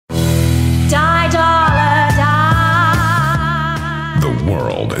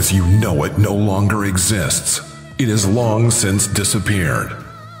as you know it no longer exists. It has long since disappeared.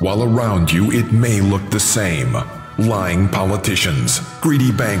 While around you it may look the same. Lying politicians,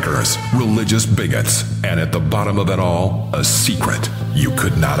 greedy bankers, religious bigots, and at the bottom of it all, a secret you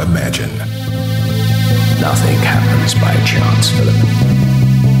could not imagine. Nothing happens by chance, Philip.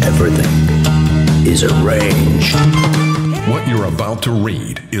 Everything is arranged. What you're about to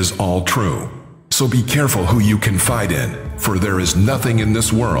read is all true. So be careful who you confide in, for there is nothing in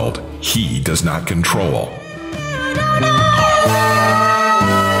this world he does not control.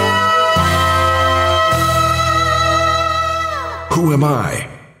 Who am I?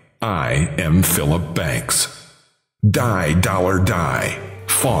 I am Phillip Banks. Die, Dollar, Die.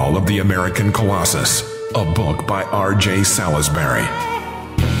 Fall of the American Colossus. A book by R J Salisbury.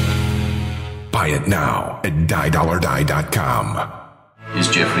 Buy it now at diedollardie.com. Is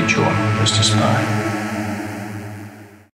Jeffrey Jordan just a spy?